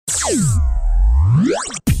Well,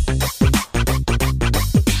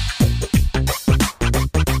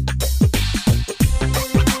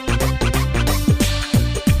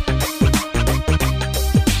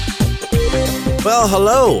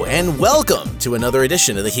 hello, and welcome to another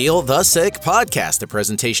edition of the Heal the Sick podcast, a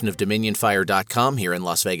presentation of DominionFire.com here in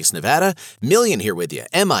Las Vegas, Nevada. Millian here with you,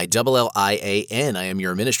 Millian. I am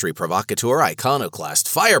your ministry provocateur, iconoclast,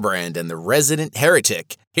 firebrand, and the resident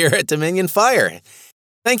heretic here at Dominion Fire.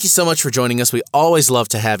 Thank you so much for joining us. We always love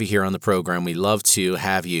to have you here on the program. We love to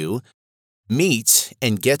have you meet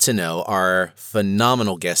and get to know our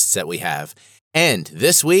phenomenal guests that we have. And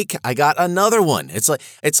this week, I got another one. It's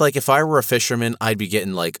like if I were a fisherman, I'd be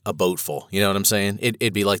getting like a boat full. You know what I'm saying?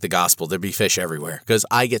 It'd be like the gospel. There'd be fish everywhere because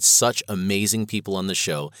I get such amazing people on the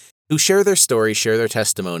show who share their stories, share their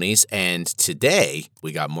testimonies, and today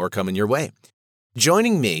we got more coming your way.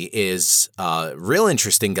 Joining me is a real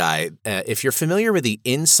interesting guy. If you're familiar with the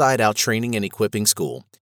Inside Out Training and Equipping School,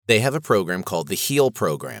 they have a program called the HEAL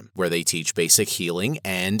program where they teach basic healing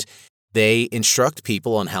and they instruct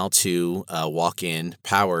people on how to walk in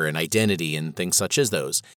power and identity and things such as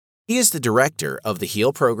those. He is the director of the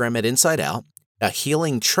HEAL program at Inside Out, a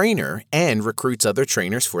healing trainer, and recruits other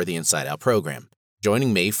trainers for the Inside Out program.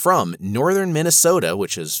 Joining me from northern Minnesota,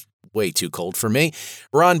 which is way too cold for me,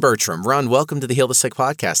 Ron Bertram. Ron, welcome to the Heal the Sick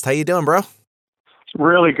podcast. How you doing, bro?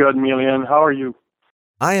 Really good, Millian. How are you?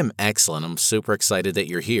 I am excellent. I'm super excited that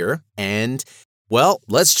you're here. And well,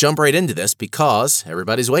 let's jump right into this because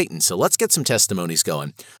everybody's waiting. So let's get some testimonies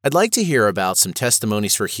going. I'd like to hear about some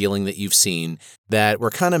testimonies for healing that you've seen that were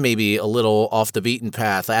kind of maybe a little off the beaten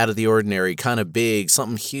path, out of the ordinary, kind of big,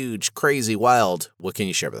 something huge, crazy, wild. What can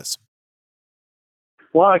you share with us?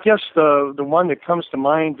 Well, I guess the one that comes to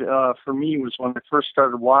mind for me was when I first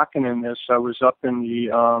started walking in this. I was up in the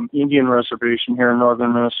Indian reservation here in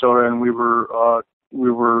northern Minnesota, and we were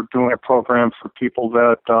doing a program for people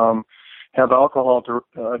that have alcohol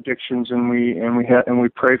addictions, and we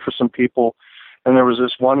prayed for some people. And there was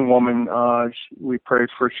this one woman we prayed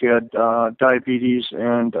for. She had diabetes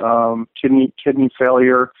and kidney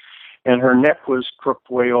failure, and her neck was crooked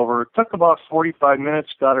way over. It took about 45 minutes,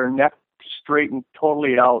 got her neck straightened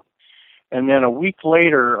totally out. And then a week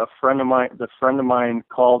later, the friend of mine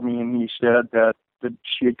called me, and he said that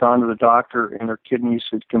she had gone to the doctor and her kidneys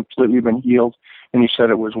had completely been healed, and he said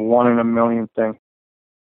it was 1 in a million thing.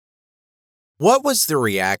 What was the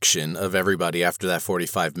reaction of everybody after that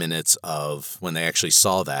 45 minutes of when they actually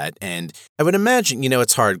saw that? And I would imagine,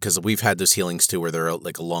 it's hard because we've had those healings too where they're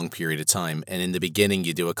like a long period of time. And in the beginning,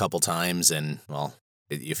 you do a couple times and, well,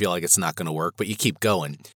 you feel like it's not going to work, but you keep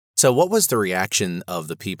going. So what was the reaction of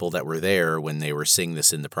the people that were there when they were seeing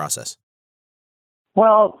this in the process?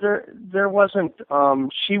 Well, there wasn't.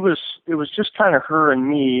 It was just kind of her and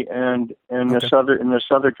me and Okay. this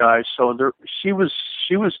other guy. So she was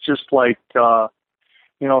just like,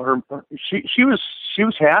 she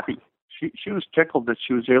was happy. She was tickled that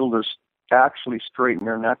she was able to actually straighten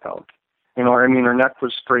her neck out. Her neck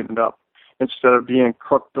was straightened up instead of being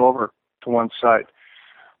crooked over to one side.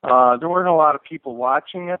 There weren't a lot of people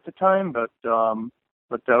watching at the time, but that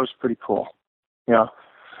was pretty cool. Yeah.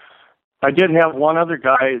 I did have one other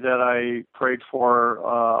guy that I prayed for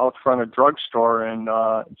out front of a drugstore, and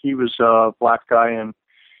he was a black guy, and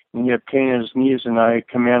he had pain in his knees, and I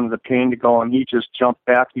commanded the pain to go, and he just jumped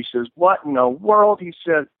back. He says, "What in the world?" He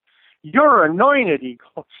said, "You're anointed." He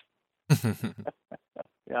goes,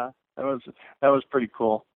 "Yeah, that was pretty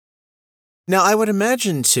cool." Now, I would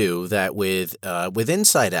imagine, too, that with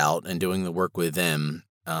Inside Out and doing the work with them,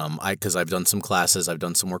 because I've done some classes, I've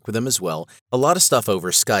done some work with them as well, a lot of stuff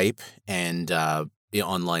over Skype and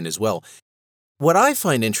online as well. What I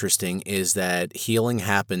find interesting is that healing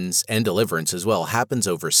happens, and deliverance as well, happens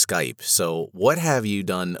over Skype. So what have you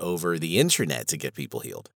done over the internet to get people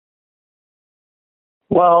healed?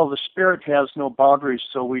 Well, the Spirit has no boundaries,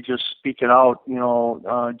 so we just speak it out.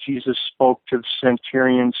 Jesus spoke to the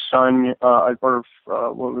centurion's son,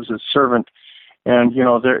 servant, and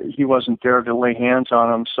he wasn't there to lay hands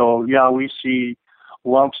on him. So yeah, we see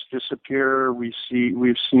lumps disappear. We've seen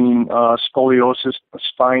scoliosis,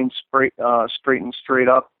 spine straightened straight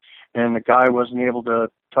up, and the guy was only able to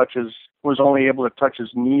touch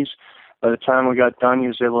his knees. By the time we got done, he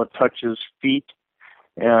was able to touch his feet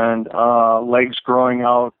and legs growing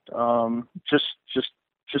out. Just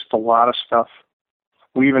a lot of stuff.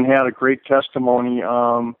 We even had a great testimony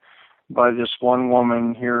by this one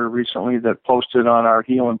woman here recently that posted on our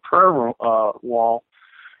Heal and Prayer wall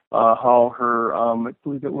how her, I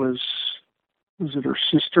believe it was it her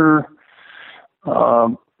sister?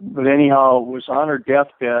 But anyhow, was on her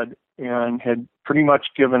deathbed, and had pretty much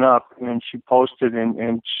given up. And she posted,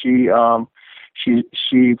 and she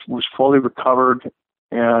was fully recovered,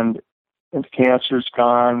 and the cancer's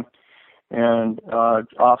gone, and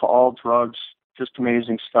off all drugs. Just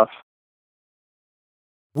amazing stuff.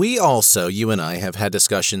 We also, you and I, have had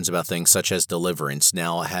discussions about things such as deliverance.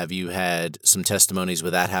 Now, have you had some testimonies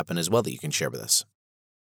with that happen as well that you can share with us?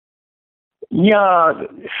 Yeah,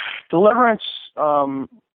 deliverance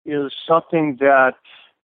is something that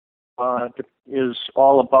is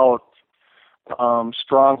all about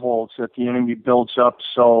strongholds that the enemy builds up.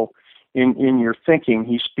 So in your thinking,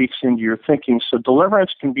 he speaks into your thinking. So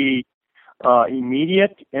deliverance can be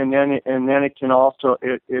immediate, and then it can also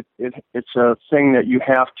it's a thing that you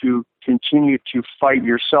have to continue to fight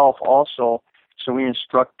yourself also. So we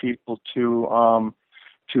instruct people to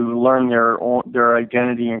learn their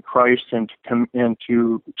identity in Christ, and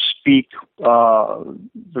to speak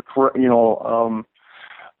the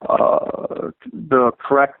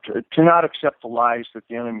correct, to not accept the lies that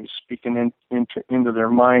the enemy is speaking into their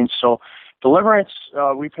minds. So deliverance,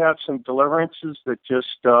 we've had some deliverances that just,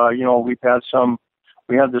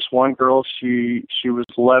 we had this one girl, she was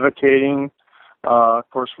levitating. Of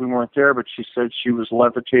course, we weren't there, but she said she was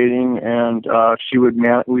levitating, and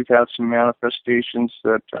we've had some manifestations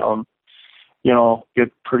that,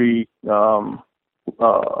 get pretty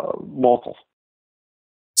local.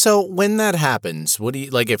 So when that happens, what do you,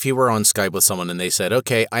 like if you were on Skype with someone and they said,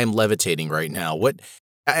 okay, I'm levitating right now, what,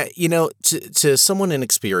 to someone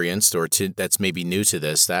inexperienced or that's maybe new to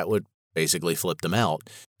this, that would basically flip them out.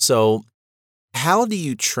 So how do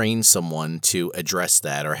you train someone to address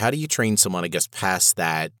that? Or how do you train someone, I guess, past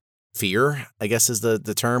that fear, I guess is the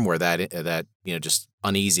term, where that just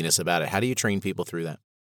uneasiness about it? How do you train people through that?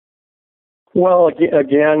 Well,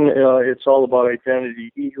 again, it's all about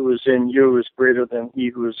identity. He who is in you is greater than he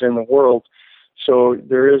who is in the world. So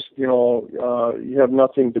there is, you have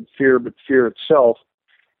nothing to fear but fear itself.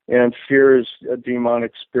 And fear is a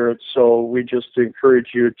demonic spirit. So we just encourage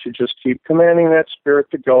you to just keep commanding that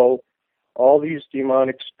spirit to go. All these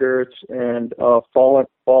demonic spirits and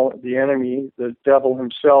the enemy, the devil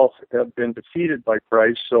himself, have been defeated by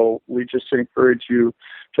Christ. So we just encourage you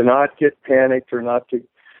to not get panicked or not to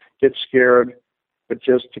get scared, but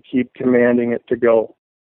just to keep commanding it to go.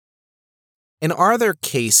 And are there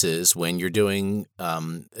cases when you're doing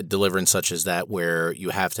deliverance such as that where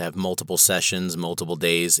you have to have multiple sessions, multiple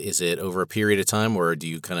days? Is it over a period of time, or do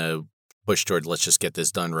you kind of push toward, let's just get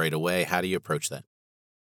this done right away? How do you approach that?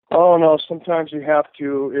 Oh, no, sometimes you have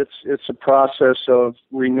to. It's a process of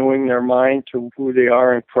renewing their mind to who they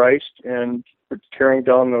are in Christ and tearing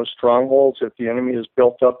down those strongholds that the enemy has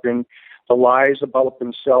built up in the lies about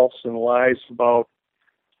themselves and lies about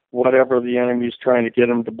whatever the enemy is trying to get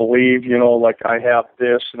them to believe, like I have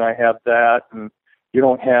this and I have that, and you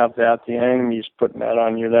don't have that. The enemy is putting that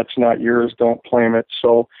on you. That's not yours. Don't claim it.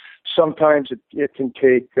 So sometimes it can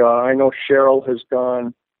take, I know Cheryl has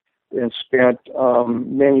gone and spent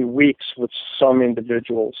many weeks with some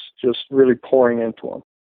individuals, just really pouring into them.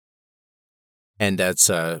 And that's,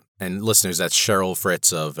 and listeners, that's Cheryl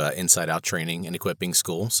Fritz of Inside Out Training and Equipping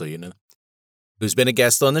School. So, who's been a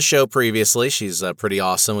guest on the show previously. She's pretty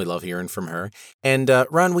awesome. We love hearing from her. And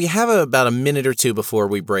Ron, we have about a minute or two before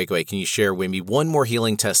we break away. Can you share with me one more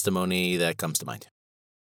healing testimony that comes to mind?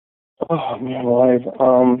 Oh, man, alive.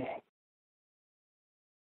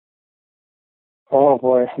 Oh,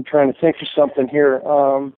 boy, I'm trying to think of something here.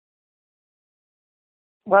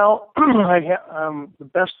 Well, the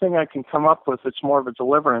best thing I can come up with, it's more of a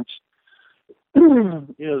deliverance,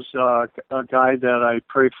 is a guy that I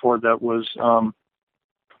prayed for that was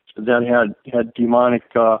that had demonic.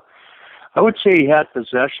 I would say he had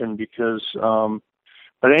possession because,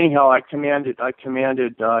 but anyhow, I commanded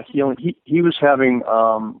healing. He was having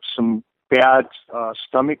some bad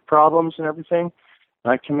stomach problems and everything.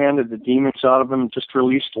 I commanded the demons out of him, just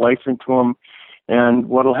released life into him. And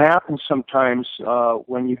what will happen sometimes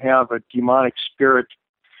when you have a demonic spirit,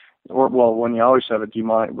 when you always have a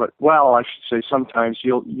demonic, I should say sometimes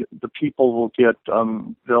the people will get,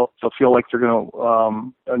 they'll feel like they're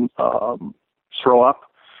going to throw up.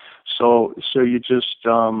 So you just,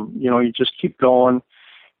 you just keep going.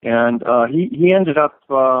 And he ended up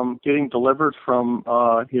getting delivered from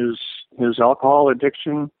his alcohol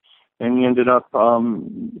addiction. And he ended up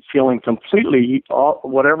feeling completely,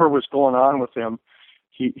 whatever was going on with him,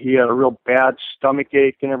 he had a real bad stomach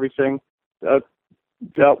ache and everything.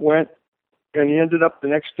 That went, and he ended up the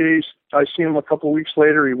next day, I seen him a couple of weeks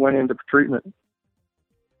later, he went into treatment.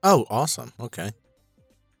 Oh, awesome. Okay.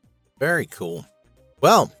 Very cool.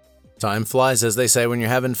 Well, time flies, as they say when you're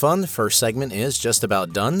having fun. The first segment is just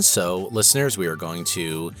about done. So, listeners, we are going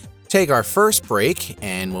to take our first break,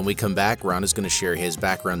 and when we come back, Ron is going to share his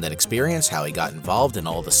background and experience, how he got involved in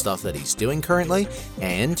all the stuff that he's doing currently,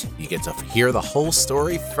 and you get to hear the whole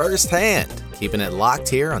story firsthand. Keeping it locked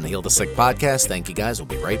here on the Heal the Sick podcast. Thank you guys. We'll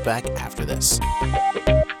be right back after this.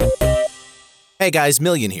 Hey guys,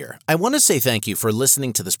 Million here. I want to say thank you for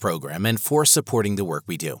listening to this program and for supporting the work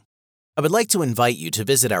we do. I would like to invite you to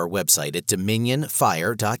visit our website at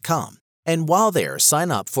dominionfire.com. And while there, sign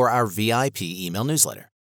up for our VIP email newsletter.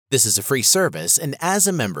 This is a free service, and as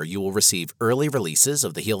a member, you will receive early releases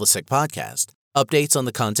of the Heal the Sick podcast, updates on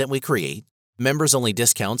the content we create, members-only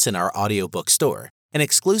discounts in our audiobook store, and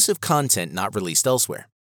exclusive content not released elsewhere.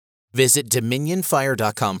 Visit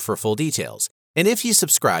dominionfire.com for full details, and if you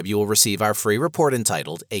subscribe, you will receive our free report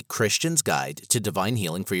entitled A Christian's Guide to Divine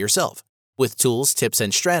Healing for Yourself, with tools, tips,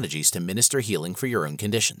 and strategies to minister healing for your own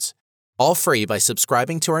conditions. All free by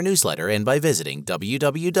subscribing to our newsletter and by visiting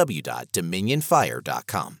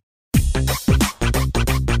www.dominionfire.com.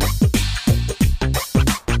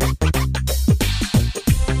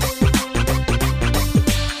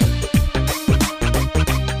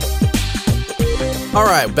 All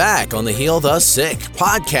right, back on the Heal the Sick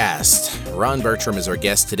podcast. Ron Bertram is our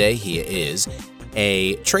guest today. He is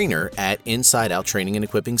a trainer at Inside Out Training and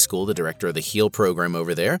Equipping School, the director of the HEAL program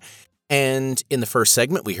over there. And in the first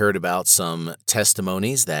segment, we heard about some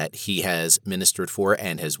testimonies that he has ministered for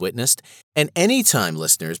and has witnessed. And anytime,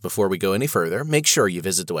 listeners, before we go any further, make sure you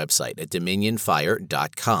visit the website at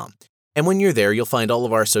dominionfire.com. And when you're there, you'll find all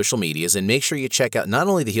of our social medias, and make sure you check out not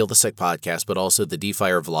only the Heal the Sick podcast, but also the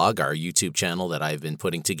D-Fire vlog, our YouTube channel that I've been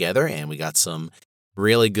putting together. And we got some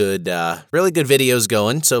really good videos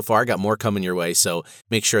going so far. Got more coming your way. So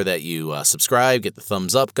make sure that you subscribe, get the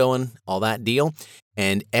thumbs up going, all that deal.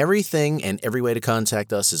 And everything and every way to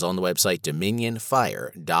contact us is on the website,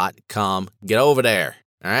 dominionfire.com. Get over there.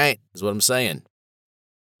 All right, is what I'm saying.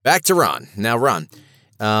 Back to Ron. Now, Ron,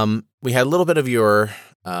 we had a little bit of your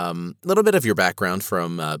background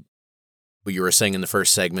from what you were saying in the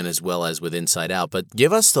first segment, as well as with Inside Out. But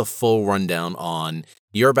give us the full rundown on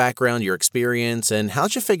your background, your experience, and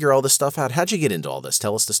how'd you figure all this stuff out? How'd you get into all this?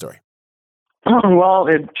 Tell us the story. Well,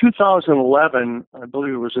 in 2011, I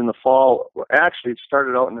believe it was in the fall. Actually, it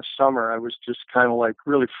started out in the summer. I was just kind of like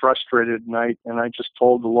really frustrated at night, and I just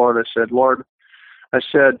told the Lord, I said, Lord, I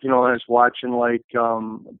was watching like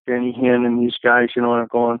Benny Hinn and these guys, and I'm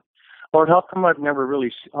going, Lord, how come I've never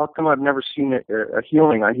seen a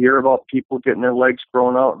healing? I hear about people getting their legs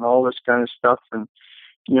grown out and all this kind of stuff, and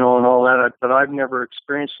and all that, but I've never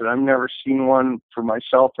experienced it. I've never seen one for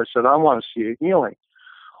myself. I said, I want to see a healing.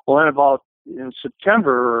 Well, then about in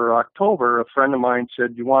September or October, a friend of mine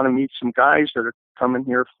said, you want to meet some guys that are coming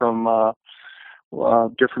here from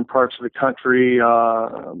different parts of the country,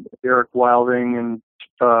 Eric Wilding and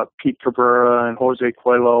Pete Cabrera and Jose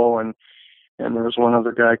Coelho, and there was one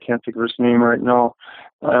other guy, I can't think of his name right now,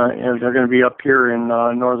 and they're going to be up here in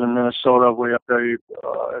northern Minnesota, way up there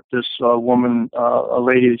at this woman, a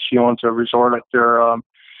lady, she owns a resort up there,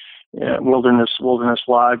 Wilderness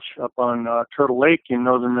Lodge up on Turtle Lake in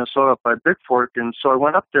northern Minnesota, up by Big Fork. And so I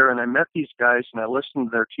went up there and I met these guys and I listened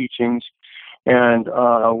to their teachings, and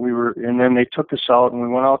then they took us out and we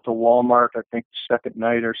went out to Walmart, I think the second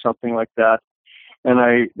night or something like that. And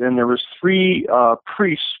there was three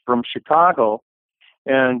priests from Chicago,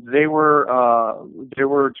 and they were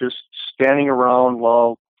just standing around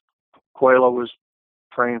while Coelho was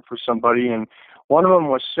praying for somebody, and one of them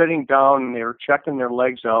was sitting down and they were checking their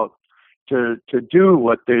legs out to do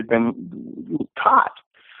what they'd been taught.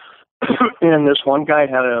 And this one guy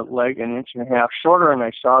had a leg an inch and a half shorter, and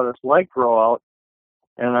I saw this leg grow out,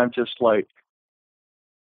 and I'm just like,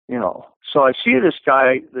 So I see this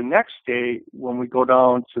guy the next day when we go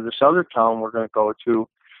down to this other town we're going to go to,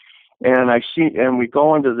 and we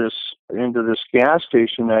go into this gas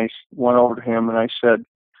station. I went over to him and I said,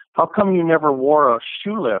 how come you never wore a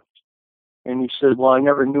shoe lift? And he said, well, I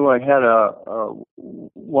never knew I had a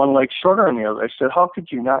one leg shorter than the other. I said, how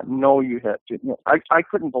could you not know you had to? I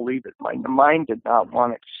couldn't believe it. My mind did not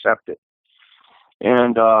want to accept it.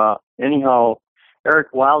 And anyhow,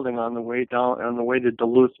 Eric Wilding on the way to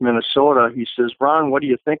Duluth, Minnesota, he says, Ron, what do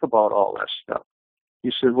you think about all that stuff?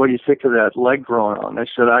 He said, what do you think of that leg growing on? I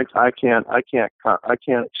said, I can't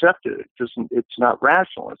accept it. It's not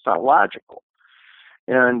rational. It's not logical.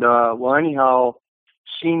 And anyhow,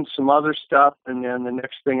 seen some other stuff, and then the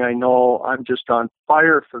next thing I know, I'm just on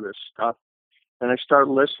fire for this stuff. And I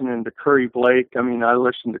started listening to Curry Blake. I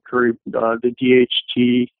listened to Curry, the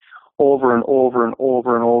DHT, over and over and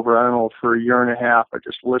over and over. I don't know, for a year and a half. I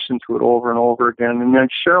just listened to it over and over again. And then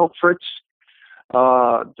Cheryl Fritz,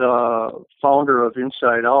 the founder of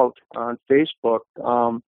Inside Out on Facebook,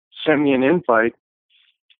 sent me an invite,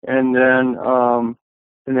 and then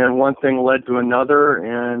one thing led to another,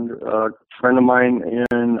 and a friend of mine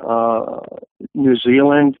in New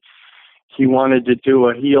Zealand, he wanted to do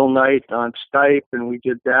a heal night on Skype, and we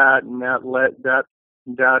did that, and that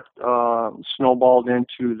snowballed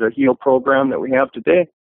into the heal program that we have today.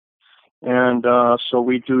 And so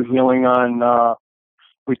we do healing on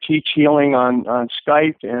we teach healing on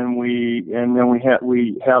Skype, and then we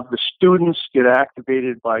have the students get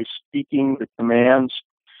activated by speaking the commands.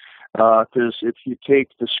 Because if you take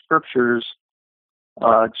the scriptures,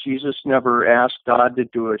 Jesus never asked God to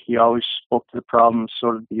do it. He always spoke to the problem,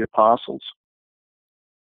 so did the apostles.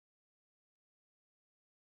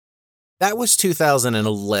 That was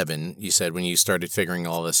 2011, you said, when you started figuring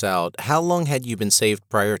all this out. How long had you been saved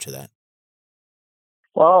prior to that?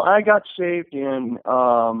 Well, I got saved in,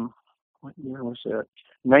 what year was it?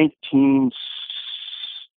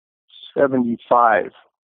 1975,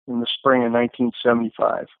 in the spring of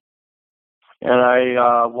 1975. And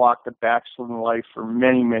I walked a backslidden life for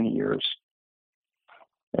many, many years.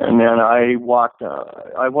 And then I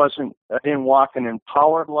didn't walk an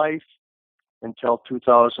empowered life until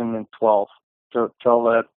 2012, till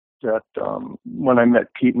that when I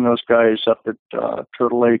met Pete and those guys up at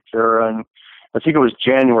Turtle Lake there, and I think it was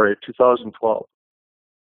January of 2012.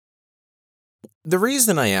 The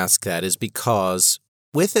reason I ask that is because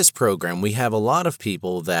with this program, we have a lot of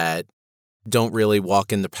people that don't really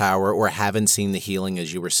walk in the power or haven't seen the healing,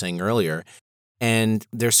 as you were saying earlier, and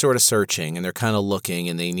they're sort of searching and they're kind of looking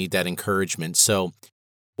and they need that encouragement. So,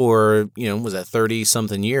 or, was that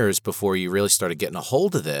 30-something years before you really started getting a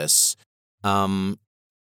hold of this?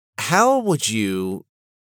 How would you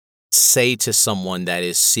say to someone that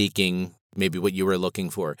is seeking maybe what you were looking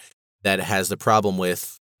for, that has the problem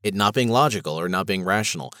with it not being logical or not being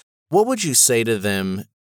rational? What would you say to them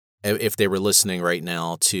if they were listening right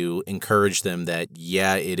now to encourage them that,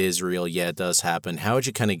 yeah, it is real, yeah, it does happen? How would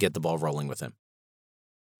you kind of get the ball rolling with them?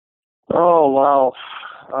 Oh, wow.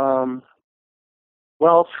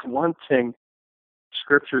 Well, for one thing,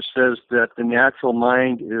 Scripture says that the natural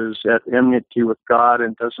mind is at enmity with God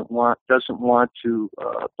and doesn't want to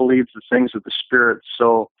believe the things of the Spirit.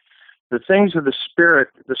 So the things of the spirit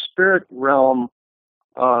realm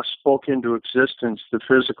spoke into existence the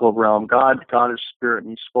physical realm. God is spirit,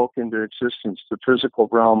 and He spoke into existence the physical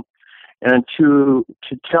realm. And to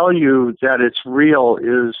tell you that it's real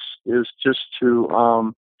is just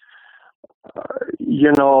to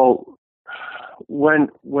when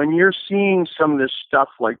you're seeing some of this stuff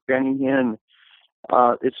like Benny Hinn,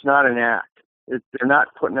 it's not an act. They're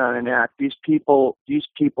not putting on an act. These people,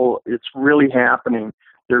 it's really happening.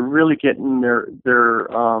 They're really getting their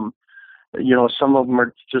some of them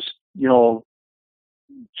are just,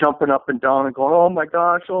 jumping up and down and going, oh my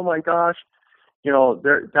gosh.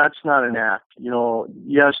 That's not an act.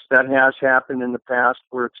 Yes, that has happened in the past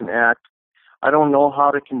where it's an act. I don't know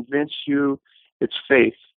how to convince you. It's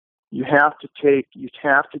faith. You have to take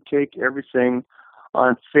everything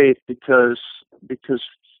on faith because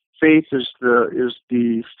faith is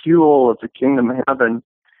the fuel of the kingdom of heaven.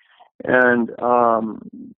 And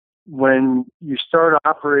when you start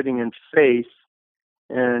operating in faith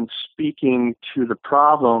and speaking to the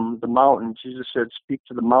problem, the mountain, Jesus said, speak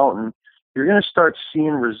to the mountain, you're going to start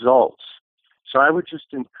seeing results. So I would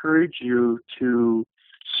just encourage you to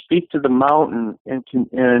speak to the mountain and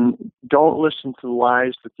don't listen to the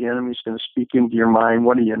lies that the enemy's going to speak into your mind.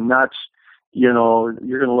 What are you, nuts? You're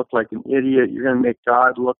going to look like an idiot. You're going to make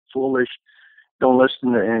God look foolish. Don't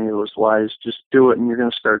listen to any of those lies. Just do it, and you're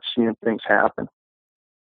going to start seeing things happen.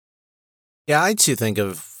 Yeah, I too think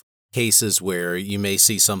of cases where you may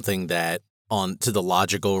see something that to the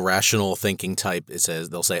logical, rational thinking type,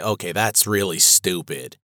 they'll say, okay, that's really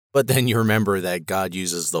stupid. But then you remember that God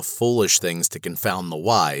uses the foolish things to confound the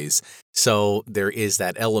wise. So there is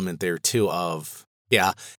that element there too of,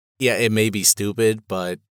 yeah, it may be stupid,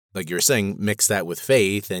 but like you're saying, mix that with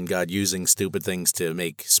faith and God using stupid things to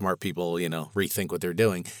make smart people, rethink what they're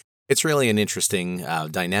doing. It's really an interesting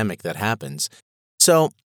dynamic that happens. So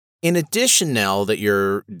in addition, now that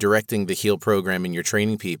you're directing the HEAL program and you're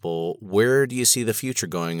training people, where do you see the future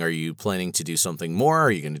going? Are you planning to do something more?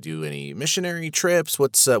 Are you going to do any missionary trips?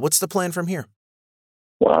 What's the plan from here?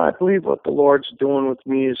 Well, I believe what the Lord's doing with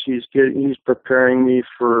me is He's preparing me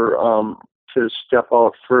for to step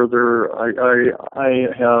out further. I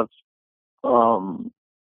have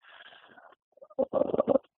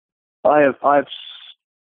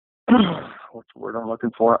what's the word I'm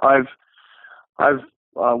looking for? I've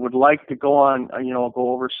would like to go on,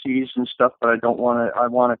 go overseas and stuff, but I don't want to. I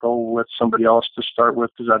want to go with somebody else to start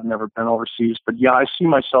with because I've never been overseas. But yeah, I see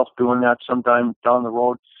myself doing that sometime down the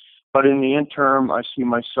road. But in the interim, I see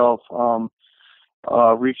myself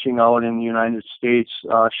reaching out in the United States.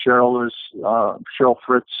 Cheryl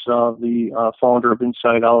Fritz, the founder of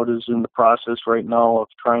Inside Out, is in the process right now of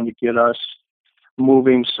trying to get us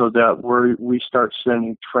moving so that we start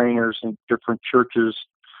sending trainers in different churches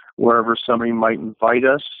wherever somebody might invite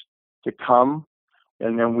us to come,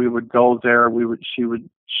 and then we would go there. She would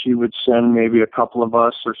send maybe a couple of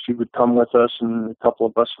us, or she would come with us, and a couple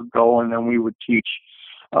of us would go, and then we would teach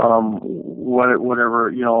whatever,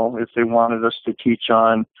 if they wanted us to teach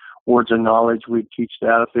on words of knowledge, we'd teach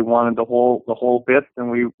that. If they wanted the whole bit,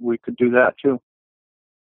 then we could do that too.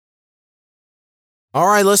 All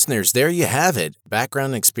right, listeners, there you have it.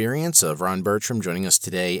 Background experience of Ron Bertram joining us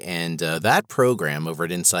today, and that program over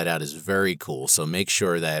at Inside Out is very cool. So make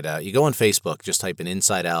sure that you go on Facebook, just type in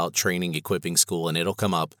Inside Out Training Equipping School, and it'll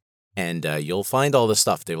come up, and you'll find all the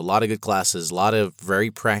stuff. They have a lot of good classes, a lot of very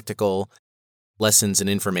practical lessons and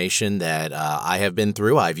information that I have been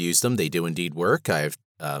through. I've used them. They do indeed work. I've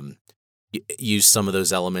used some of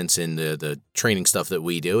those elements in the training stuff that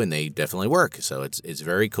we do, and they definitely work. So it's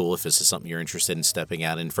very cool if this is something you're interested in stepping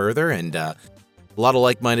out in further. And a lot of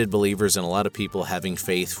like-minded believers and a lot of people having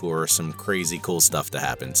faith for some crazy cool stuff to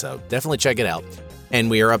happen. So definitely check it out. And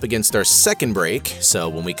we are up against our second break. So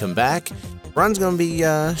when we come back, Ron's going to be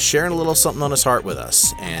sharing a little something on his heart with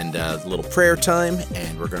us, and a little prayer time,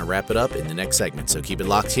 and we're going to wrap it up in the next segment. So keep it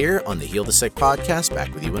locked here on the Heal the Sick podcast.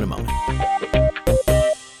 Back with you in a moment.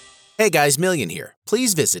 Hey guys, Million here.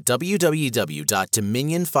 Please visit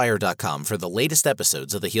www.dominionfire.com for the latest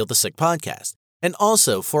episodes of the Heal the Sick podcast, and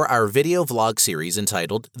also for our video vlog series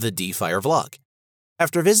entitled The D-Fire Vlog.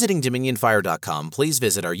 After visiting dominionfire.com, please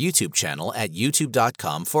visit our YouTube channel at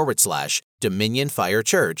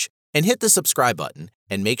youtube.com/DominionFireChurch and hit the subscribe button,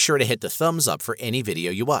 and make sure to hit the thumbs up for any video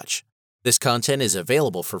you watch. This content is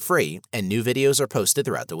available for free, and new videos are posted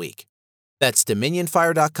throughout the week. That's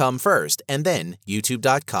dominionfire.com first, and then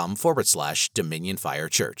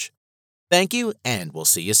youtube.com/DominionFireChurch. Thank you, and we'll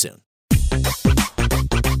see you soon.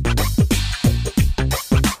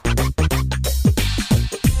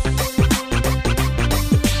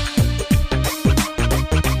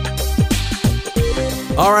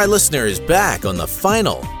 All right, listeners, back on the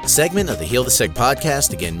final segment of the Heal the Sick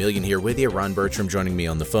podcast. Again, Million here with you. Ron Bertram joining me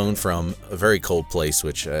on the phone from a very cold place,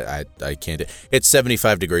 which I can't do. It's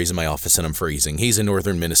 75 degrees in my office and I'm freezing. He's in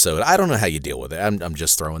northern Minnesota. I don't know how you deal with it. I'm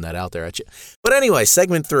just throwing that out there at you. But anyway,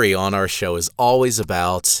 segment 3 on our show is always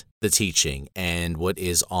about the teaching and what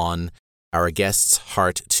is on our guest's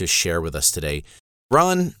heart to share with us today.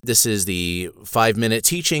 Ron, this is the 5-minute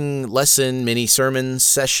teaching lesson, mini sermon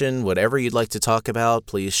session, whatever you'd like to talk about.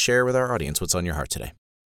 Please share with our audience what's on your heart today.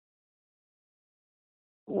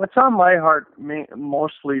 What's on my heart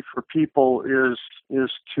mostly for people is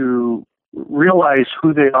to realize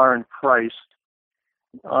who they are in Christ,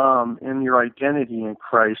 and your identity in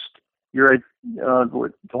Christ. The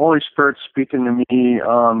Holy Spirit speaking to me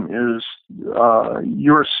is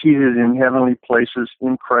you are seated in heavenly places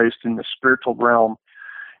in Christ in the spiritual realm.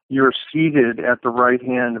 You are seated at the right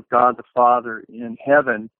hand of God the Father in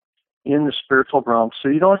heaven in the spiritual realm. So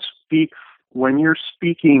you don't speak when you're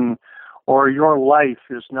speaking, or your life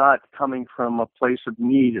is not coming from a place of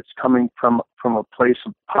need. It's coming from a place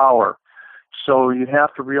of power. So you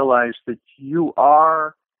have to realize that you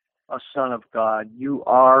are a son of God. You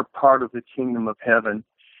are part of the kingdom of heaven.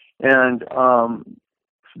 And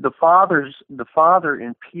the Father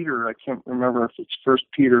in Peter, I can't remember if it's 1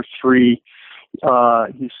 Peter 3,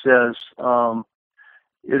 he says,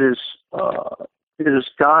 it is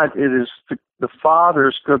the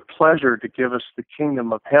Father's good pleasure to give us the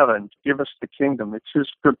kingdom of heaven, to give us the kingdom. It's His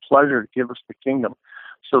good pleasure to give us the kingdom.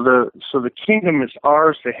 So the kingdom is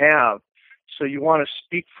ours to have. So you want to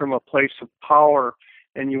speak from a place of power,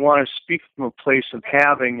 and you want to speak from a place of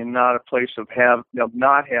having and not a place of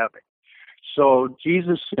not having. So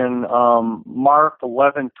Jesus in Mark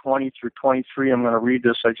 11:20-23, I'm going to read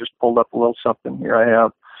this. I just pulled up a little something here I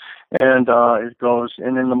have. And it goes,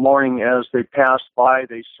 and in the morning as they passed by,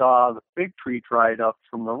 they saw the fig tree dried up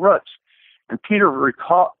from the roots. And Peter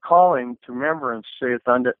calling to remembrance saith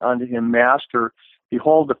unto him, Master,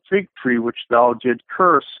 behold, the fig tree which thou did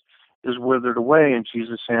curse is withered away. And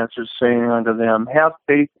Jesus answered, saying unto them, Have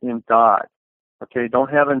faith in God. Okay, don't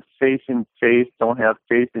have faith in faith. Don't have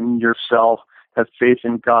faith in yourself. Have faith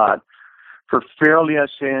in God. For verily I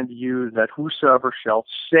say unto you that whosoever shall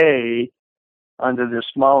say unto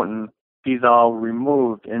this mountain, Be thou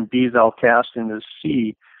removed, and be thou cast into the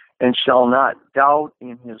sea, and shall not doubt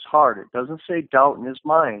in his heart. It doesn't say doubt in his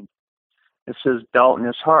mind. It says doubt in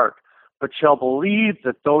his heart. But shall believe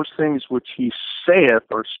that those things which he saith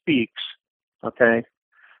or speaks, okay,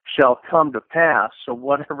 shall come to pass. So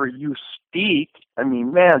whatever you speak, I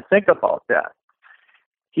mean, man, think about that.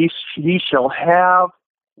 He shall have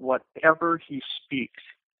whatever he speaks.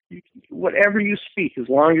 Whatever you speak, as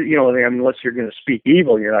long as, unless you're going to speak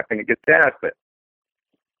evil, you're not going to get that. But,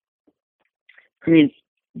 I mean,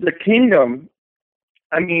 the kingdom,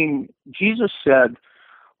 Jesus said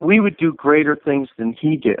we would do greater things than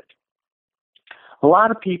he did. A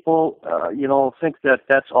lot of people, think that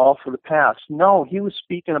that's all for the past. No, he was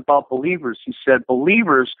speaking about believers. He said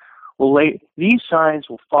believers these signs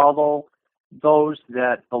will follow those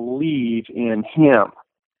that believe in him.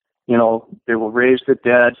 They will raise the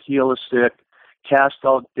dead, heal the sick, cast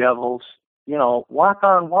out devils, walk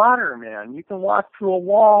on water, man. You can walk through a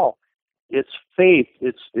wall. It's faith.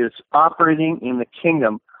 It's operating in the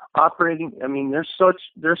kingdom.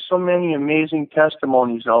 There's so many amazing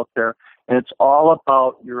testimonies out there, and it's all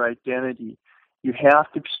about your identity. You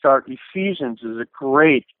have to start. Ephesians is a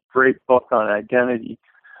great, great book on identity,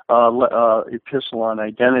 epistle on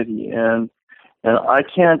identity, and I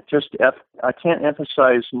can't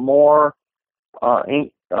emphasize more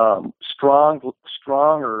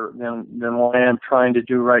stronger than what I am trying to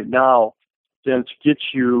do right now, than to get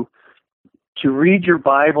you to read your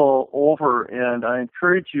Bible over. And I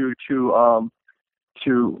encourage you to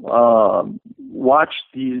watch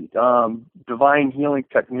the Divine Healing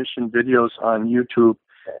Technician videos on YouTube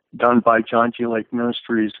done by John G. Lake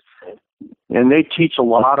Ministries, and they teach a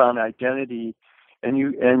lot on identity. And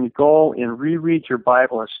you go and reread your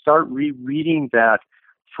Bible and start rereading that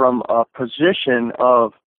from a position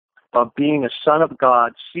of being a son of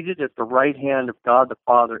God, seated at the right hand of God the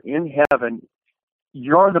Father in heaven.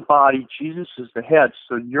 You're the body, Jesus is the head,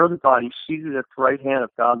 so you're the body seated at the right hand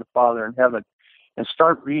of God the Father in heaven. And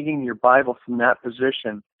start reading your Bible from that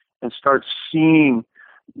position, and start seeing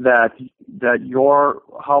that you're,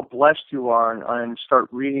 how blessed you are, and start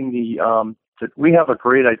reading that we have a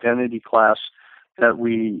great identity class that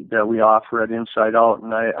we offer at Inside Out,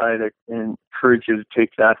 and I'd encourage you to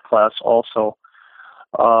take that class also.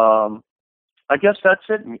 I guess that's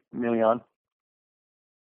it, Milian.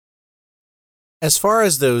 As far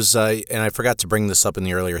as those, and I forgot to bring this up in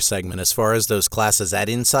the earlier segment, as far as those classes at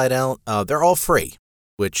Inside Out, they're all free,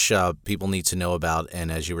 which people need to know about.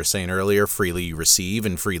 And as you were saying earlier, freely you receive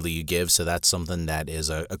and freely you give. So that's something that is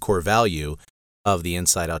a core value of the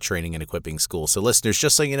Inside Out Training and Equipping School. So listeners,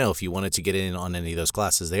 just so you know, if you wanted to get in on any of those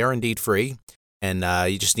classes, they are indeed free. And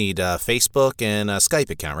you just need a Facebook and a Skype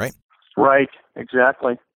account, right? Right,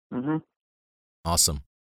 exactly. Mm-hmm. Awesome.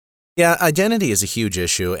 Yeah, identity is a huge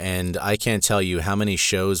issue, and I can't tell you how many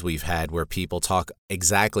shows we've had where people talk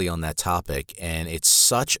exactly on that topic, and it's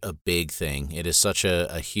such a big thing. It is such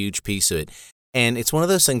a huge piece of it, and it's one of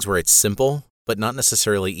those things where it's simple, but not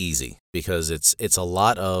necessarily easy, because it's a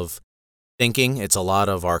lot of thinking, it's a lot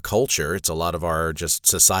of our culture, it's a lot of our just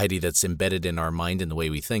society that's embedded in our mind and the way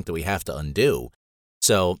we think that we have to undo.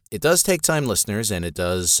 So it does take time, listeners, and it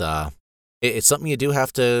does... It's something you do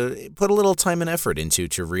have to put a little time and effort into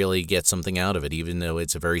to really get something out of it, even though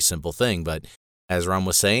it's a very simple thing. But as Ron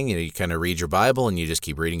was saying, you kind of read your Bible and you just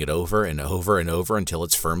keep reading it over and over and over until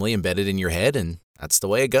it's firmly embedded in your head, and that's the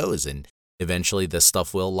way it goes. And eventually this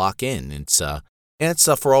stuff will lock in. It's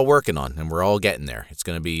stuff we're all working on, and we're all getting there. It's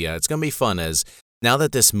gonna be fun, as now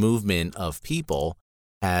that this movement of people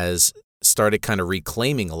has started kind of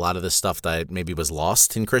reclaiming a lot of the stuff that maybe was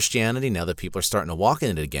lost in Christianity. Now that people are starting to walk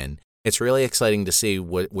in it again, it's really exciting to see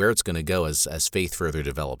where it's going to go as faith further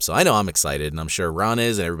develops. So I know I'm excited, and I'm sure Ron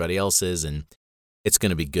is, and everybody else is, and it's going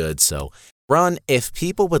to be good. So, Ron, if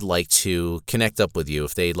people would like to connect up with you,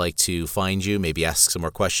 if they'd like to find you, maybe ask some more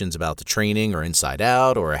questions about the training or Inside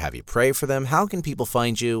Out, or have you pray for them, how can people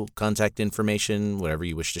find you, contact information, whatever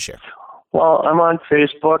you wish to share? Well, I'm on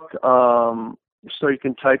Facebook, so you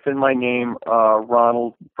can type in my name,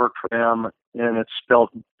 Ronald Bertram, and it's spelled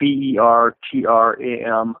Bertram.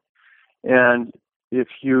 And if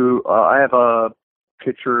you, I have a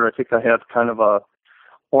picture, I think I have kind of a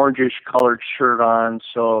orangish colored shirt on,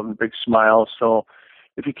 so a big smile. So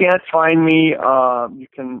if you can't find me, you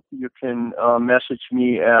can message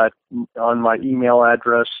me on my email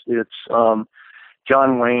address. It's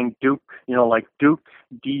John Wayne Duke, like Duke,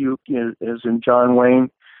 D-U-K is in John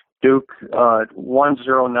Wayne, Duke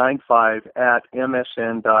 1095 at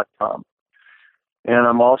msn.com. And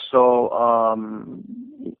I'm also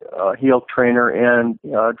a HEAL trainer and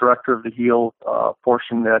director of the HEAL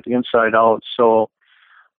portion at Inside Out. So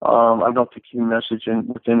I don't think you can message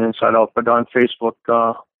within Inside Out, but on Facebook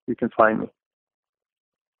you can find me.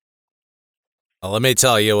 Well, let me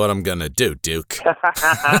tell you what I'm going to do, Duke.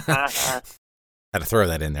 Had to throw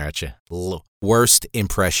that in there at you. Worst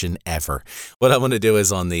impression ever. What I'm going to do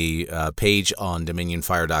is on the page on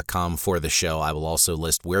DominionFire.com for the show, I will also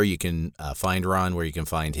list where you can find Ron, where you can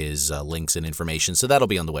find his links and information. So that'll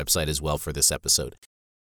be on the website as well for this episode.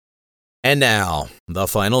 And now, the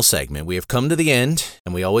final segment. We have come to the end,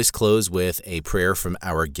 and we always close with a prayer from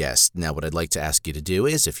our guest. Now, what I'd like to ask you to do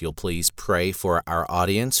is, if you'll please pray for our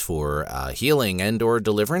audience for healing and or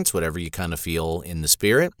deliverance, whatever you kind of feel in the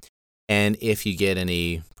spirit. And if you get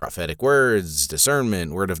any prophetic words,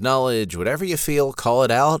 discernment, word of knowledge, whatever you feel, call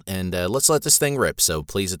it out, and let's let this thing rip. So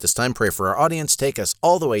please, at this time, pray for our audience. Take us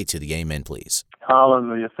all the way to the amen, please.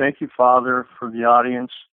 Hallelujah. Thank you, Father, for the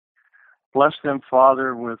audience. Bless them,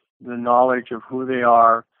 Father, with the knowledge of who they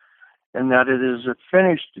are, and that it is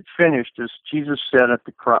finished, as Jesus said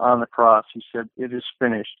on the cross. He said, "It is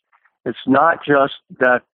finished." It's not just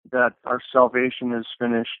that our salvation is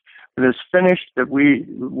finished, but it's finished that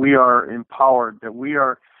we are empowered,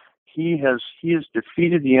 that He has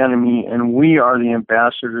defeated the enemy, and we are the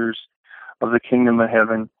ambassadors of the kingdom of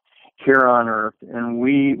heaven here on earth, and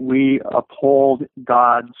we uphold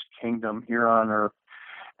God's kingdom here on earth.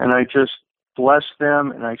 And I just bless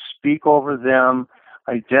them, and I speak over them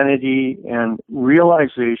identity and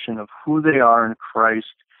realization of who they are in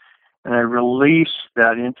Christ, and I release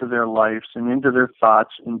that into their lives and into their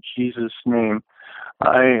thoughts in Jesus' name.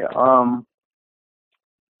 I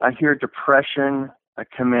hear depression. I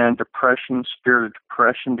command depression, spirit of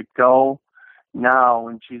depression, to go now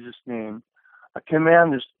in Jesus' name. I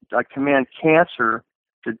command cancer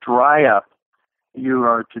to dry up. You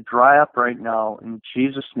are to dry up right now in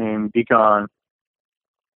Jesus' name. Be gone.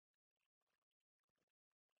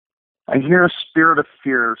 I hear a spirit of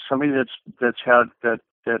fear. Somebody that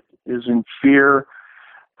is in fear.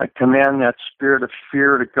 I command that spirit of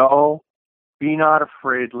fear to go. Be not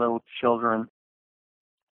afraid, little children.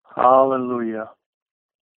 Hallelujah.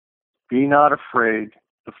 Be not afraid.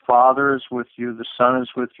 The Father is with you, the Son is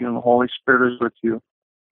with you, and the Holy Spirit is with you.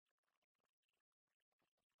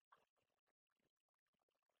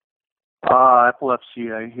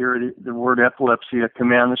 Epilepsy. I hear the word epilepsy. I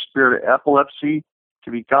command the spirit of epilepsy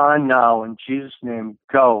to be gone now in Jesus' name.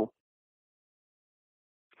 Go.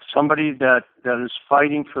 Somebody that is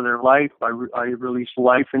fighting for their life, I release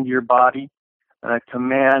life into your body, and I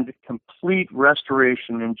command complete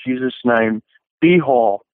restoration in Jesus' name. Be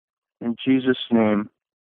whole in Jesus' name.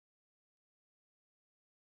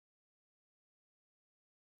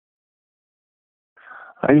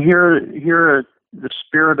 I hear the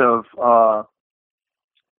spirit of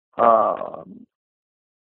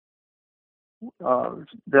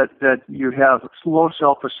that you have low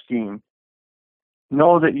self-esteem.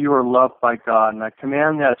 Know that you are loved by God, and I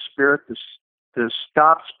command that spirit to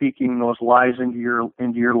stop speaking those lies into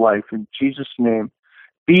your life in Jesus' name.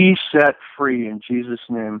 Be set free in Jesus'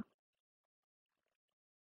 name.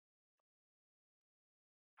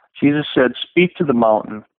 Jesus said, "Speak to the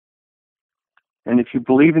mountain," and if you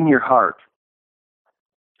believe in your heart.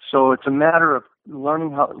 So it's a matter of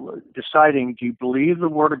deciding, do you believe the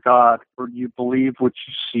Word of God, or do you believe what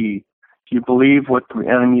you see? Do you believe what the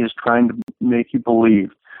enemy is trying to make you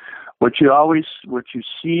believe? What you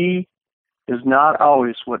see is not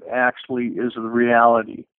always what actually is the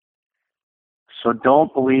reality. So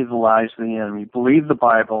don't believe the lies of the enemy. Believe the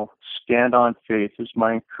Bible. Stand on faith is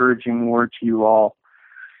my encouraging word to you all.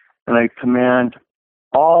 And I command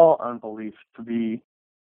all unbelief to be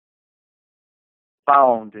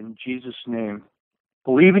bound in Jesus' name.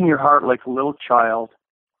 Believe in your heart like a little child.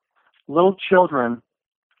 Little children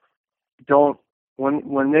don't,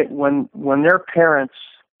 when their parents,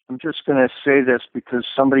 I'm just going to say this because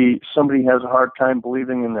somebody has a hard time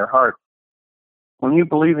believing in their heart. When you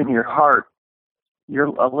believe in your heart, a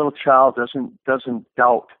little child doesn't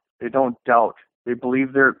doubt. They don't doubt. They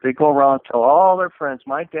believe they go around and tell all their friends,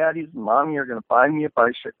 my daddy and mommy are going to buy me a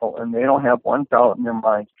bicycle, and they don't have one doubt in their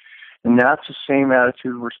mind. And that's the same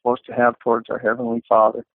attitude we're supposed to have towards our Heavenly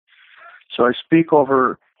Father. So I speak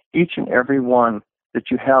over each and every one that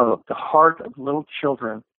you have the heart of little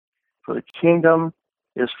children. For the kingdom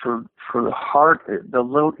is for the heart.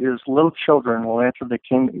 Little children will enter the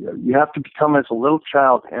kingdom. You have to become as a little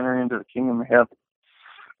child to enter into the kingdom of heaven.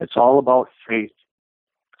 It's all about faith.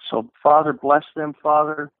 So, Father, bless them,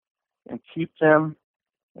 Father, and keep them,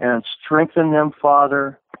 and strengthen them,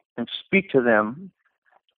 Father, and speak to them.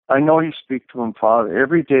 I know you speak to them, Father,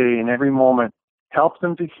 every day and every moment. Help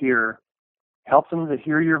them to hear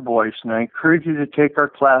your voice. And I encourage you to take our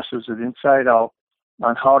classes at Inside Out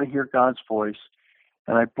on how to hear God's voice.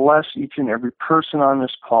 And I bless each and every person on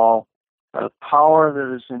this call by the power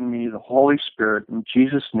that is in me, the Holy Spirit. In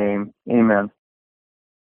Jesus' name, amen.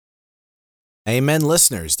 Amen,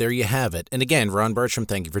 listeners. There you have it. And again, Ron Bertram,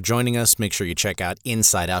 thank you for joining us. Make sure you check out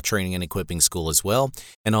Inside Out Training and Equipping School as well.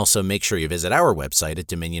 And also make sure you visit our website at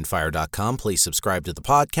DominionFire.com. Please subscribe to the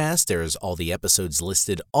podcast. There's all the episodes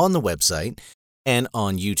listed on the website and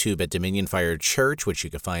on YouTube at Dominion Fire Church, which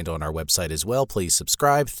you can find on our website as well. Please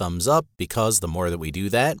subscribe, thumbs up, because the more that we do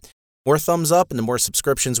that, more thumbs up and the more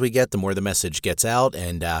subscriptions we get, the more the message gets out.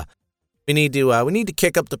 And we need to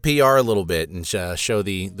kick up the PR a little bit and show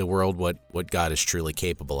the world what God is truly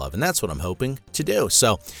capable of, and that's what I'm hoping to do.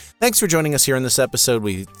 So, thanks for joining us here in this episode.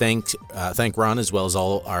 We thank Ron as well as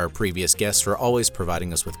all our previous guests for always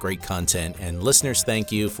providing us with great content, and listeners,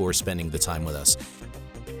 thank you for spending the time with us.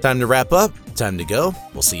 Time to wrap up. Time to go.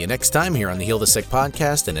 We'll see you next time here on the Heal the Sick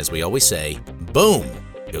podcast, and as we always say, boom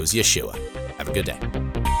goes Yeshua. Have a good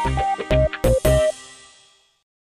day.